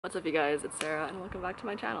What's up you guys, it's Sarah and welcome back to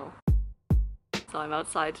my channel. So I'm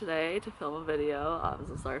outside today to film a video,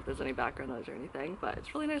 so sorry if there's any background noise or anything, but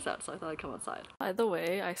it's really nice out so I thought I'd come outside. By the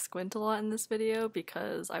way, I squint a lot in this video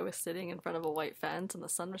because I was sitting in front of a white fence and the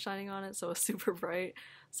sun was shining on it so it was super bright,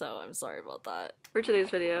 so I'm sorry about that. For today's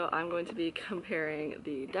video, I'm going to be comparing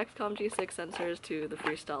the Dexcom G6 sensors to the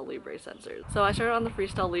freestyle libre sensors. So I started on the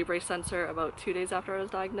freestyle libre sensor about 2 days after I was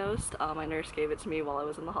diagnosed. My nurse gave it to me while I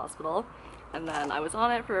was in the hospital. And then I was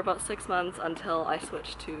on it for about 6 months until I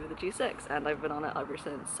switched to the G6, and I've been on it ever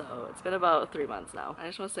since, so it's been about 3 months now. I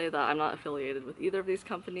just want to say that I'm not affiliated with either of these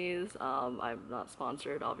companies. I'm not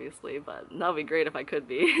sponsored, obviously, but that would be great if I could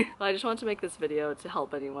be. But I just wanted to make this video to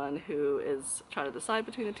help anyone who is trying to decide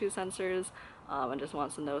between the two sensors, and just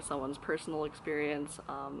wants to know someone's personal experience,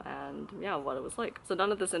 and yeah, what it was like. So none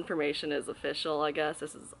of this information is official, I guess.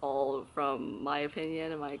 This is all from my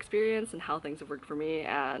opinion and my experience and how things have worked for me,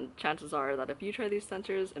 and chances are that if you try these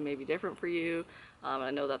sensors, it may be different for you. I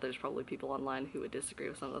know that there's probably people online who would disagree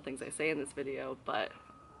with some of the things I say in this video, but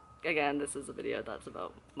again, this is a video that's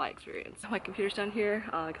about my experience. My computer's down here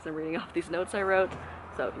because I'm reading off these notes I wrote,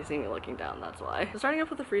 so if you see me looking down, that's why. So starting off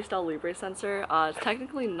with the freestyle libre sensor, it's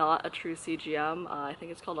technically not a true CGM. I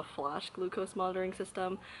think it's called a flash glucose monitoring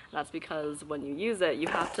system, and that's because when you use it, you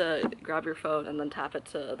have to grab your phone and then tap it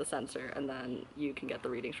to the sensor, and then you can get the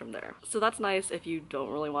readings from there. So that's nice if you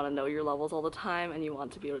don't really want to know your levels all the time and you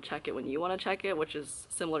want to be able to check it when you want to check it, which is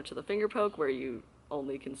similar to the finger poke where you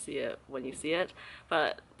only can see it when you see it,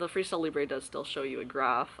 but the freestyle libre does still show you a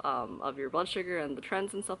graph of your blood sugar and the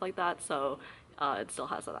trends and stuff like that, so it still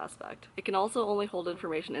has that aspect. It can also only hold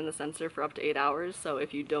information in the sensor for up to 8 hours, so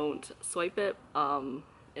if you don't swipe it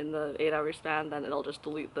in the 8-hour span, then it'll just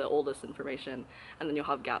delete the oldest information and then you'll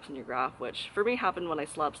have gaps in your graph, which for me happened when I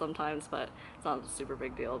slept sometimes, but it's not a super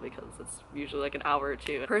big deal because it's usually like an hour or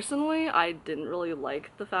two. Personally, I didn't really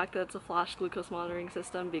like the fact that it's a flash glucose monitoring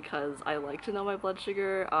system because I like to know my blood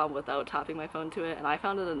sugar without tapping my phone to it, and I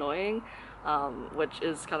found it annoying, which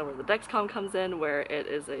is kind of where the Dexcom comes in, where it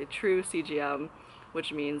is a true CGM,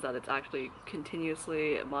 which means that it's actually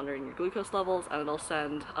continuously monitoring your glucose levels, and it'll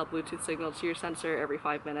send a Bluetooth signal to your sensor every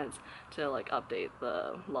 5 minutes to like update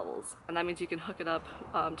the levels. And that means you can hook it up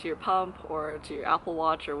to your pump or to your Apple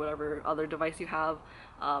Watch or whatever other device you have.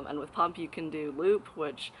 And with pump you can do loop,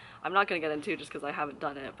 which I'm not going to get into just because I haven't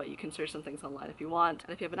done it, but you can search some things online if you want.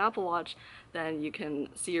 And if you have an Apple Watch, then you can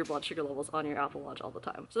see your blood sugar levels on your Apple Watch all the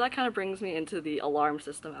time. So that kind of brings me into the alarm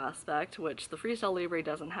system aspect, which the freestyle libre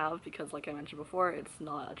doesn't have because, like I mentioned before, it's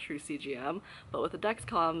not a true CGM. But with the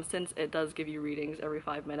Dexcom, since it does give you readings every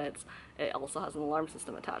 5 minutes, it also has an alarm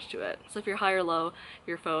system attached to it. So if you're high or low,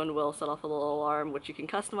 your phone will set off a little alarm, which you can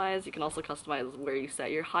customize. You can also customize where you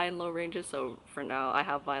set your high and low ranges. So for now, I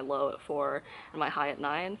have my low at 4 and my high at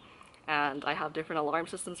 9, and I have different alarm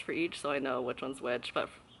systems for each, so I know which one's which, but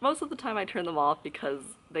most of the time I turn them off because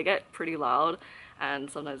they get pretty loud,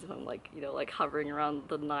 and sometimes if I'm like, you know, like hovering around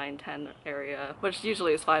the 9-10 area, which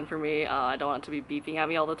usually is fine for me, I don't want it to be beeping at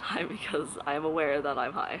me all the time because I am aware that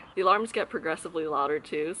I'm high. The alarms get progressively louder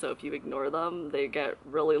too, so if you ignore them, they get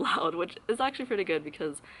really loud, which is actually pretty good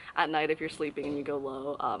because at night if you're sleeping and you go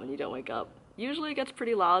low and you don't wake up, usually it gets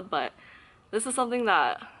pretty loud. But this is something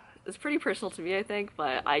that is pretty personal to me, I think,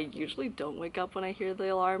 but I usually don't wake up when I hear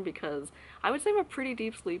the alarm because I would say I'm a pretty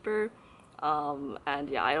deep sleeper. And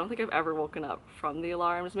yeah, I don't think I've ever woken up from the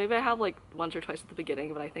alarms. Maybe I have like once or twice at the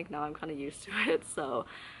beginning, but I think now I'm kind of used to it, so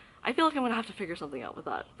I feel like I'm gonna have to figure something out with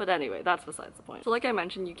that. But anyway, that's besides the point. So like I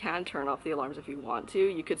mentioned, you can turn off the alarms if you want to.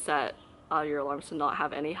 You could set your alarms to not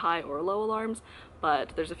have any high or low alarms,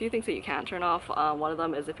 but there's a few things that you can turn off. One of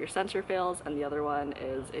them is if your sensor fails, and the other one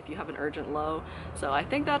is if you have an urgent low. So I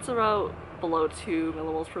think that's about below 2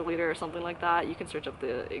 millimoles per liter or something like that. You can search up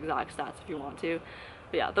the exact stats if you want to.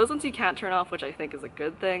 But yeah, those ones you can't turn off, which I think is a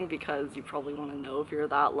good thing because you probably want to know if you're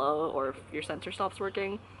that low or if your sensor stops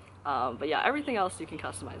working. But yeah, everything else you can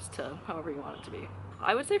customize to however you want it to be.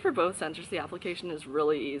 I would say for both sensors the application is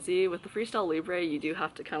really easy. With the freestyle libre you do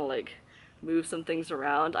have to kind of like move some things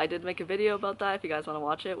around. I did make a video about that if you guys want to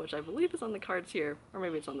watch it, which I believe is on the cards here, or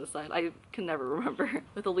maybe it's on this side. I can never remember.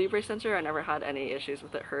 With the libre sensor I never had any issues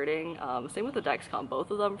with it hurting. Same with the Dexcom. Both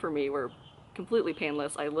of them for me were completely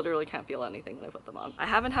painless. I literally can't feel anything when I put them on. I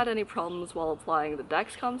haven't had any problems while applying the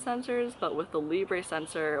Dexcom sensors, but with the libre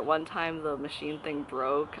sensor, one time the machine thing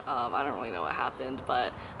broke. I don't really know what happened,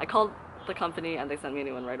 but I called the company and they sent me a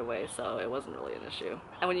new one right away, so it wasn't really an issue.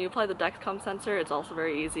 And when you apply the Dexcom sensor, it's also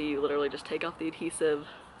very easy. You literally just take off the adhesive,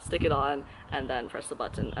 stick it on, and then press the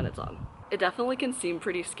button and it's on. It definitely can seem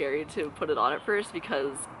pretty scary to put it on at first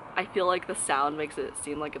because I feel like the sound makes it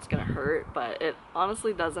seem like it's gonna hurt, but it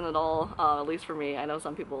honestly doesn't at all, at least for me. I know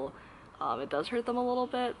some people, it does hurt them a little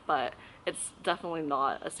bit, but it's definitely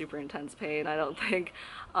not a super intense pain, I don't think.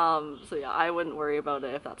 So yeah, I wouldn't worry about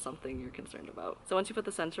it if that's something you're concerned about. So once you put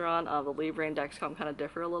the sensor on, the Libre and Dexcom kind of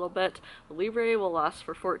differ a little bit. The Libre will last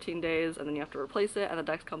for 14 days and then you have to replace it, and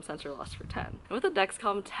the Dexcom sensor lasts for 10. And with the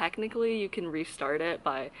Dexcom, technically you can restart it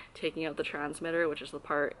by taking out the transmitter, which is the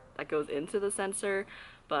part that goes into the sensor.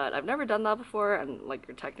 But I've never done that before, and like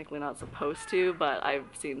you're technically not supposed to, but I've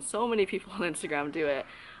seen so many people on Instagram do it.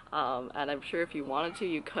 And I'm sure if you wanted to,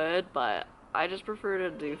 you could, but I just prefer to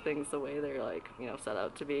do things the way they're like, you know, set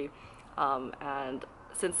out to be. And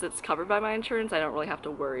since it's covered by my insurance, I don't really have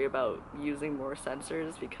to worry about using more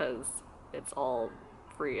sensors because it's all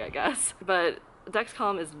free, I guess. But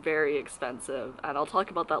Dexcom is very expensive, and I'll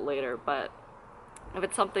talk about that later, but if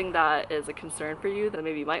it's something that is a concern for you, then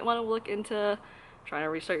maybe you might want to look into trying to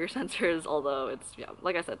restart your sensors, although it's, yeah,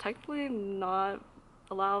 like I said, technically not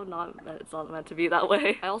allowed, it's not meant to be that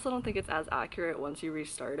way. I also don't think it's as accurate once you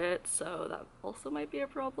restart it, so that also might be a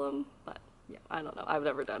problem, but yeah, I don't know, I've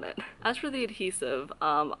never done it. As for the adhesive,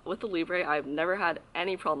 with the Libre, I've never had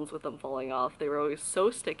any problems with them falling off. They were always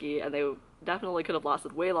so sticky, and they definitely could have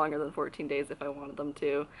lasted way longer than 14 days if I wanted them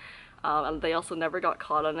to. And they also never got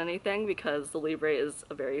caught on anything because the Libre is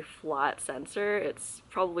a very flat sensor. It's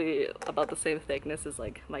probably about the same thickness as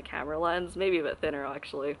like my camera lens, maybe a bit thinner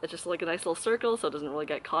actually. It's just like a nice little circle, so it doesn't really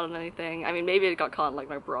get caught on anything. I mean, maybe it got caught on like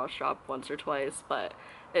my bra strap once or twice, but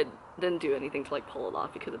it didn't do anything to like pull it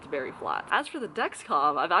off because it's very flat. As for the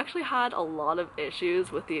Dexcom, I've actually had a lot of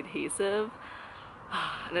issues with the adhesive,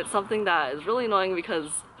 and it's something that is really annoying because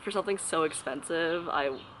for something so expensive,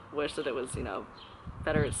 I wish that it was, you know,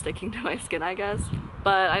 better at sticking to my skin, I guess.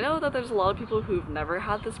 But I know that there's a lot of people who've never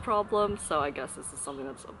had this problem, so I guess this is something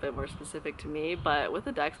that's a bit more specific to me. But with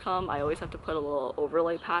the Dexcom, I always have to put a little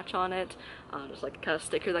overlay patch on it, just like a kind of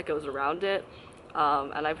sticker that goes around it.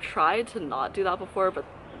 And I've tried to not do that before, but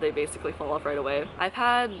they basically fall off right away. I've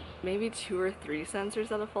had maybe 2 or 3 sensors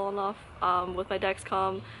that have fallen off with my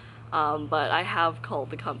Dexcom. But I have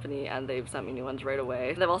called the company and they've sent me new ones right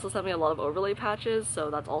away. They've also sent me a lot of overlay patches, so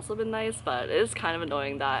that's also been nice, but it is kind of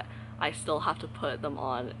annoying that I still have to put them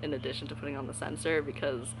on in addition to putting on the sensor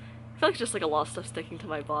because I feel like it's just like a lot of stuff sticking to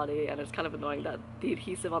my body, and it's kind of annoying that the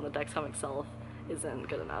adhesive on the Dexcom itself isn't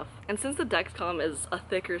good enough. And since the Dexcom is a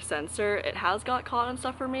thicker sensor, it has got caught and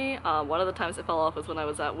stuff for me. One of the times it fell off was when I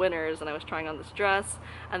was at Winners and I was trying on this dress,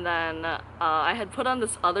 and then I had put on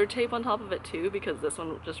this other tape on top of it too because this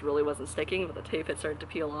one just really wasn't sticking, but the tape had started to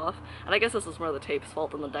peel off. And I guess this was more the tape's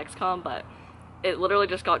fault than the Dexcom, but it literally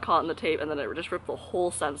just got caught in the tape and then it just ripped the whole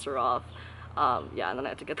sensor off. Yeah, and then I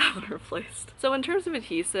had to get that one replaced. So in terms of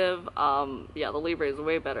adhesive, yeah, the Libre is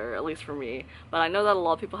way better, at least for me. But I know that a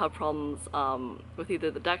lot of people have problems with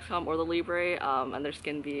either the Dexcom or the Libre, and their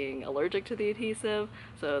skin being allergic to the adhesive,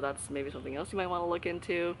 so that's maybe something else you might want to look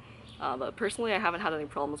into. But personally, I haven't had any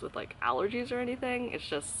problems with like allergies or anything. It's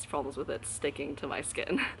just problems with it sticking to my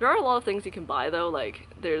skin. There are a lot of things you can buy though, like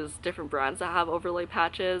there's different brands that have overlay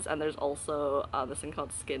patches, and there's also this thing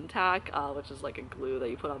called Skin Tack, which is like a glue that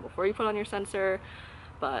you put on before you put on your sensor.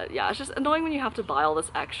 But yeah, it's just annoying when you have to buy all this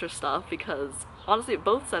extra stuff because honestly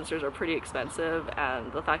both sensors are pretty expensive,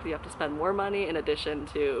 and the fact that you have to spend more money in addition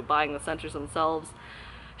to buying the sensors themselves,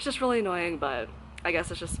 it's just really annoying. But I guess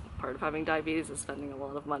it's just part of having diabetes is spending a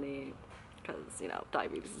lot of money because, you know,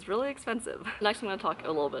 diabetes is really expensive. Next I'm going to talk a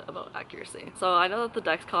little bit about accuracy. So I know that the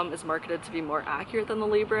Dexcom is marketed to be more accurate than the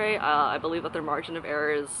Libre. I believe that their margin of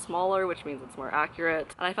error is smaller, which means it's more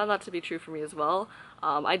accurate, and I found that to be true for me as well.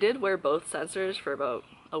 I did wear both sensors for about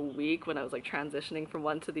a week when I was like transitioning from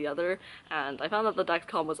one to the other, and I found that the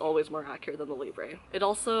Dexcom was always more accurate than the Libre. It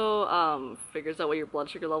also figures out what your blood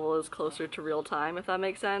sugar level is closer to real time, if that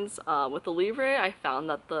makes sense. With the Libre, I found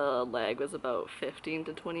that the lag was about 15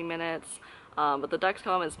 to 20 minutes, but the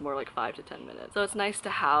Dexcom is more like 5 to 10 minutes. So it's nice to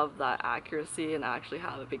have that accuracy and actually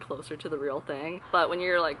have it be closer to the real thing. But when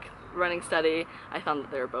you're like running steady, I found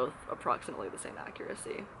that they're both approximately the same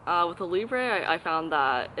accuracy. With the Libre, I found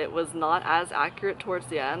that it was not as accurate towards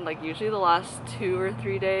the end. Like usually the last 2 or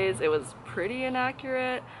 3 days, it was pretty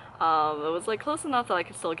inaccurate. It was like close enough that I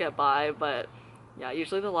could still get by, but yeah,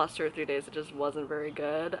 usually the last 2 or 3 days it just wasn't very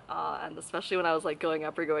good, and especially when I was like going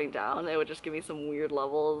up or going down, it would just give me some weird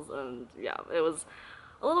levels, and yeah, it was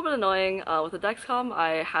a little bit annoying. With the Dexcom,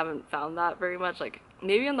 I haven't found that very much. Like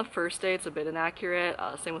maybe on the first day it's a bit inaccurate.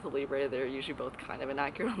 Same with the Libre, they're usually both kind of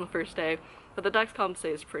inaccurate on the first day. but the dexcom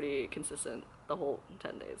stays pretty consistent the whole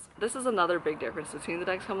 10 days. This is another big difference between the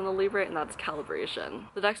dexcom and the libre, and that's calibration.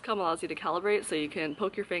 The dexcom allows you to calibrate, so you can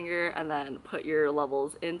poke your finger and then put your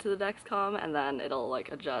levels into the dexcom, and then it'll like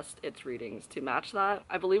adjust its readings to match that.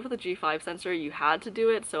 I believe with the G5 sensor you had to do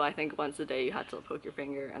it, so I think once a day you had to poke your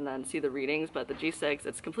finger and then see the readings, but the G6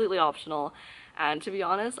 it's completely optional. And to be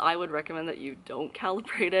honest, I would recommend that you don't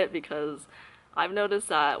calibrate it, because I've noticed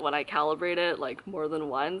that when I calibrate it like more than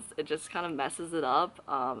once, it just kind of messes it up,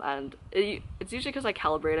 and it's usually because I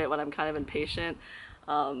calibrate it when I'm kind of impatient,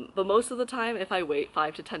 but most of the time if I wait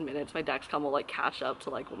 5 to 10 minutes, my dexcom will like catch up to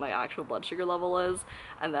like what my actual blood sugar level is,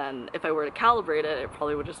 and then if I were to calibrate it, it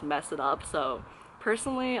probably would just mess it up. So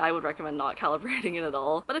personally, I would recommend not calibrating it at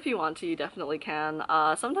all, but if you want to, you definitely can.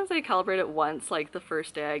 Sometimes I calibrate it once, like the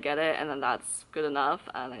first day I get it, and then that's good enough,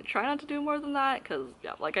 and I try not to do more than that because,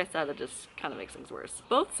 yeah, like I said, it just kind of makes things worse.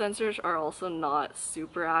 Both sensors are also not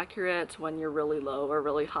super accurate when you're really low or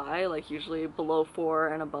really high, like usually below 4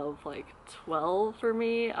 and above like 12 for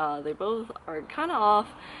me. They both are kind of off,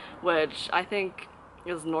 which I think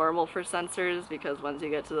is normal for sensors, because once you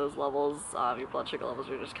get to those levels, your blood sugar levels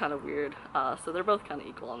are just kind of weird. So they're both kind of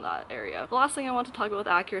equal in that area. The last thing I want to talk about with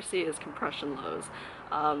accuracy is compression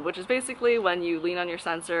lows, which is basically when you lean on your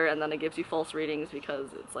sensor and then it gives you false readings because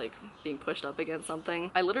it's like being pushed up against something.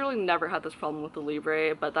 I literally never had this problem with the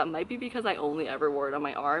Libre, but that might be because I only ever wore it on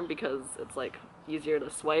my arm because it's like easier to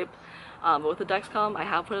swipe. But with the Dexcom, I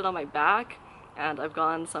have put it on my back and I've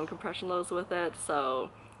gotten some compression lows with it, so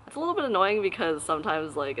it's a little bit annoying because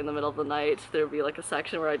sometimes like in the middle of the night there'll be like a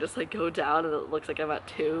section where I just like go down and it looks like I'm at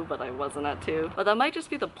 2 but I wasn't at 2. But that might just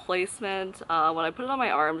be the placement. When I put it on my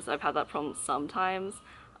arms, I've had that problem sometimes.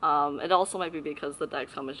 It also might be because the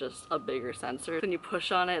Dexcom is just a bigger sensor. When you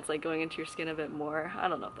push on it, it's like going into your skin a bit more. I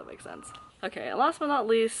don't know if that makes sense. Okay, and last but not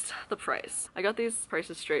least, the price. I got these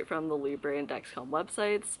prices straight from the Libre and Dexcom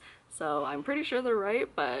websites, so I'm pretty sure they're right,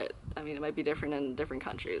 but I mean, it might be different in different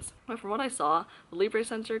countries. But from what I saw, the Libre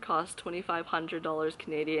sensor costs $2,500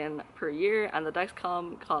 Canadian per year, and the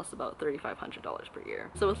Dexcom costs about $3,500 per year.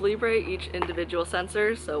 So with Libre, each individual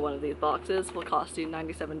sensor, so one of these boxes, will cost you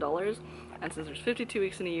 $97. And since there's 52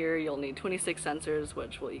 weeks in a year, you'll need 26 sensors,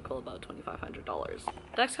 which will equal about $2,500.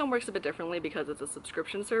 Dexcom works a bit differently because it's a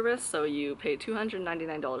subscription service, so you pay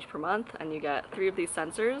 $299 per month, and you get 3 of these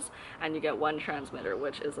sensors, and you get 1 transmitter,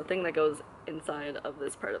 which is the thing that goes inside of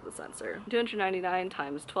this part of the sensor. $299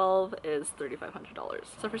 times 12 is $3,500.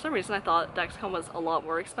 So for some reason I thought Dexcom was a lot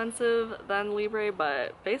more expensive than Libre,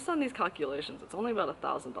 but based on these calculations, it's only about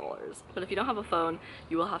 $1,000. But if you don't have a phone,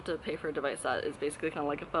 you will have to pay for a device that is basically kind of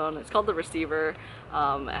like a phone. It's called the receiver,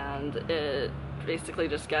 and it basically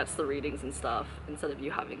just gets the readings and stuff instead of you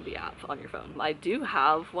having the app on your phone. I do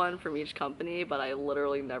have one from each company, but I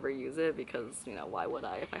literally never use it because, you know, why would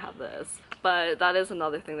I if I have this? But that is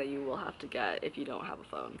another thing that you will have to get if you don't have a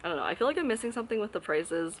phone. I don't know, I feel like I'm missing something with the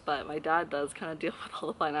prices, but my dad does kind of deal with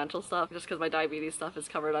all the financial stuff just because my diabetes stuff is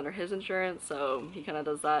covered under his insurance, so he kind of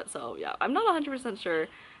does that. So yeah, I'm not 100% sure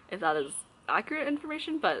if that is accurate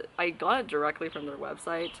information, but I got it directly from their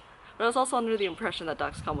website. But I was also under the impression that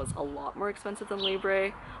Dexcom was a lot more expensive than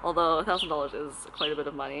Libre, although $1,000 is quite a bit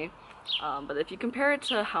of money. But if you compare it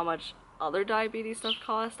to how much other diabetes stuff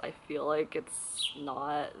costs, I feel like it's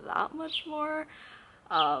not that much more.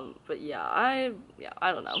 But yeah, I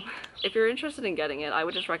don't know. If you're interested in getting it, I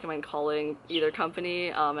would just recommend calling either company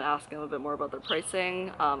and asking them a bit more about their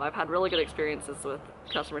pricing. I've had really good experiences with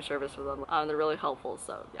customer service with them, and they're really helpful,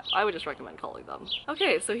 so yeah, I would just recommend calling them.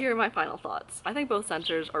 Okay, so here are my final thoughts. I think both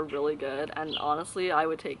sensors are really good, and honestly, I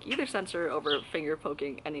would take either sensor over finger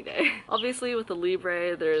poking any day. Obviously, with the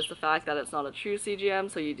Libre, there's the fact that it's not a true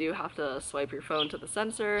CGM, so you do have to swipe your phone to the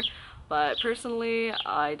sensor. But personally,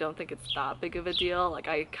 I don't think it's that big of a deal. Like,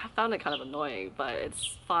 I found it kind of annoying, but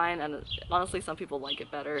it's fine, and honestly, some people like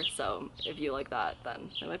it better, so if you like that, then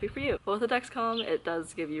it might be for you. But with the Dexcom, it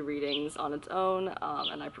does give you readings on its own,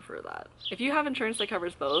 and I prefer that. If you have insurance that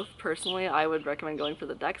covers both, personally, I would recommend going for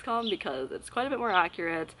the Dexcom because it's quite a bit more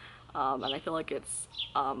accurate, and I feel like it's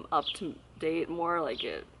up to date more, like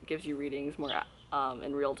it gives you readings more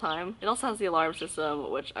in real time. It also has the alarm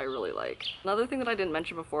system, which I really like. Another thing that I didn't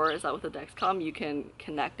mention before is that with the Dexcom, you can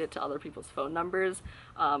connect it to other people's phone numbers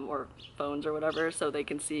or phones or whatever, so they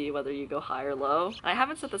can see whether you go high or low. I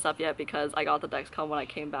haven't set this up yet because I got the Dexcom when I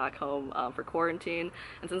came back home for quarantine,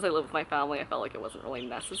 and since I live with my family, I felt like it wasn't really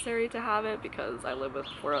necessary to have it because I live with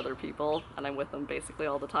 4 other people and I'm with them basically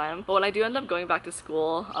all the time. But when I do end up going back to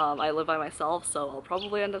school, I live by myself, so I'll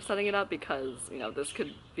probably end up setting it up because, you know, this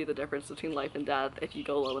could be the difference between life and death if you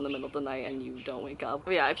go low in the middle of the night and you don't wake up.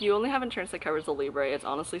 But yeah, if you only have insurance that covers the Libre, it's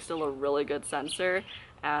honestly still a really good sensor,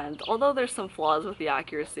 and although there's some flaws with the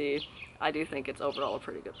accuracy, I do think it's overall a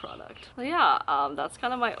pretty good product. So yeah, that's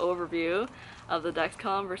kind of my overview of the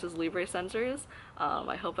Dexcom versus Libre sensors.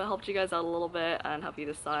 I hope it helped you guys out a little bit and help you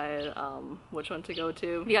decide which one to go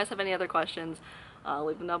to. If you guys have any other questions,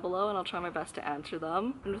 leave them down below and I'll try my best to answer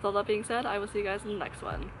them. And with all that being said, I will see you guys in the next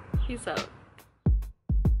one. Peace out.